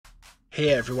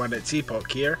Hey everyone, it's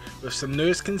Epoch here, with some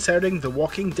news concerning The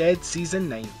Walking Dead Season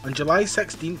 9. On July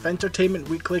 16th, Entertainment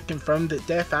Weekly confirmed that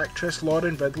deaf actress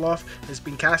Lauren Ridloff has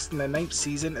been cast in the 9th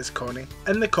season as Connie.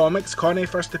 In the comics, Connie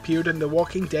first appeared in The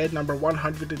Walking Dead number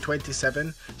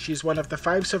 127. She is one of the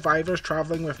 5 survivors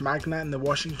travelling with Magna in the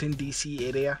Washington DC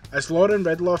area. As Lauren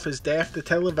Ridloff is deaf, the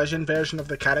television version of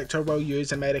the character will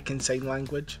use American Sign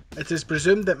Language. It is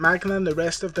presumed that Magna and the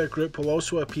rest of their group will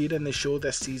also appear in the show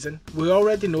this season. We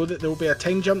already know that there will be a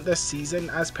time jump this season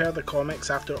as per the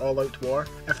comics after All Out War.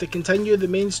 If they continue the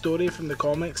main story from the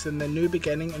comics, then the New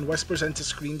Beginning and Whispers into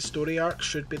Screen story arcs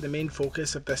should be the main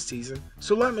focus of this season.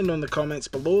 So let me know in the comments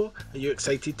below, are you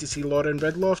excited to see Lauren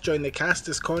Ridloff join the cast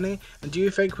as Connie, and do you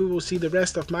think we will see the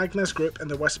rest of Magna's group and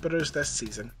the Whisperers this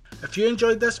season? If you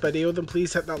enjoyed this video, then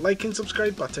please hit that like and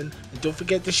subscribe button, and don't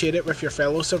forget to share it with your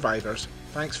fellow survivors.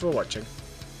 Thanks for watching.